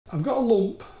I've got a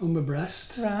lump on my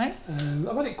breast. Right.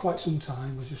 I've had it quite some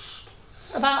time. I just...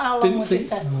 About how long would you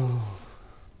say? Oh,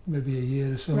 maybe a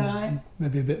year or so. Right.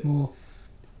 Maybe a bit more.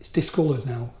 It's discoloured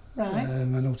now. Right. I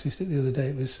noticed it the other day.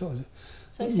 It was sort of...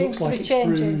 So it seems to be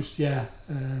changing. Bruised, yeah.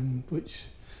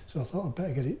 So I thought I'd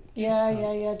better get it checked out.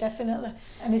 Yeah, yeah, definitely.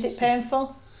 And is it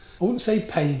painful? I wouldn't say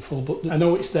painful, but I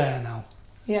know it's there now.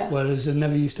 Yeah. Whereas I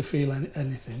never used to feel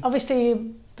anything. Obviously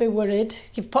you'd be worried.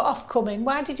 You've put off coming.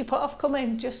 Why did you put off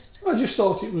coming? I just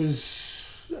thought it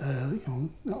was,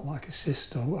 not like a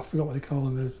cyst or I forgot what they call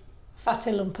them.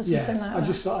 Fatty lump or something like that. I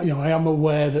just thought, I am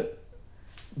aware that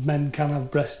men can have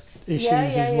breast issues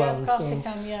as well. Yeah, of course they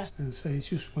can, yeah. And so it's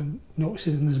just when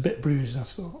noticing there's a bit of bruise, I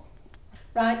thought.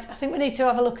 Right, I think we need to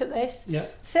have a look at this. Yeah.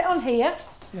 Sit on here.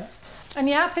 Yeah. And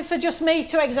you're happy for just me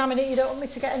to examine it? You don't want me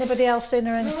to get anybody else in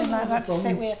or anything like that to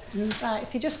sit with you? Yeah. Right,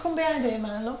 if you just come behind here,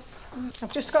 my love.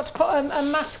 I've just got to put a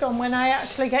mask on when I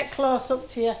actually get close up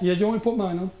to you. Yeah, do you want me to put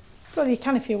mine on? Well, you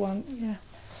can if you want, yeah.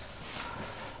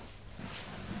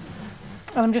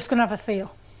 And I'm just going to have a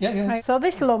feel. Yeah. Right, so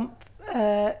this lump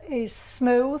is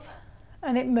smooth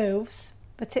and it moves,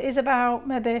 but it is about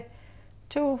maybe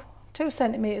two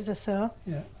centimetres or so.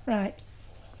 Yeah. Right,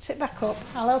 sit back up.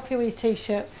 I'll help you with your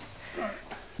t-shirt.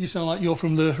 You sound like you're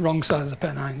from the wrong side of the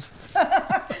Pennines.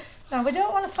 No, we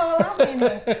don't want to fall out, you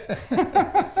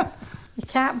know. You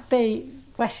can't beat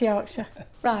West Yorkshire.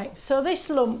 Right, so this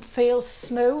lump feels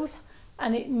smooth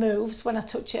and it moves when I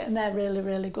touch it, and they're really,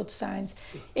 really good signs.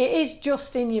 It is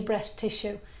just in your breast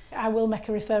tissue. I will make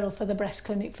a referral for the breast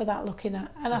clinic for that looking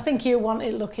at. And I think you want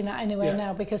it looking at anyway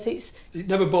now, because it's... It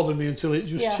never bothered me until it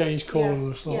just changed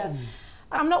colour.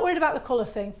 I'm not worried about the colour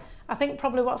thing. I think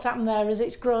probably what's happened there is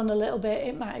it's grown a little bit.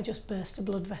 It might have just burst a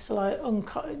blood vessel, or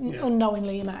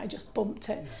unknowingly you might have just bumped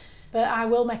it. But I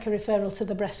will make a referral to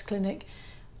the breast clinic.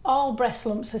 All breast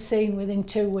lumps are seen within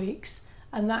 2 weeks,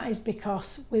 and that is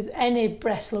because with any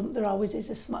breast lump there always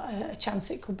is a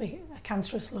chance it could be a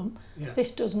cancerous lump.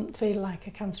 This doesn't feel like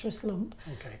a cancerous lump.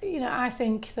 Okay. I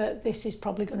think that this is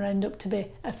probably going to end up to be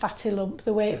a fatty lump,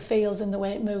 the way it feels and the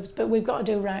way it moves, but we've got to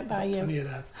do right by you. Me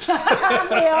that.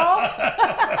 We all.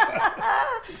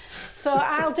 So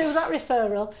I'll do that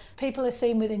referral. People are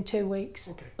seen within 2 weeks.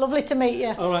 Okay. Lovely to meet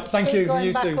you. All right, thank you. Going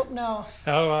you back too. Up north.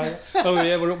 All right. Oh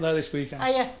yeah, we're up there this weekend.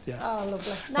 Are you? Yeah. Oh,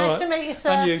 lovely. Nice to meet you, sir.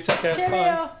 And you, take care. Cheerio.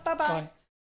 Bye. Bye-bye.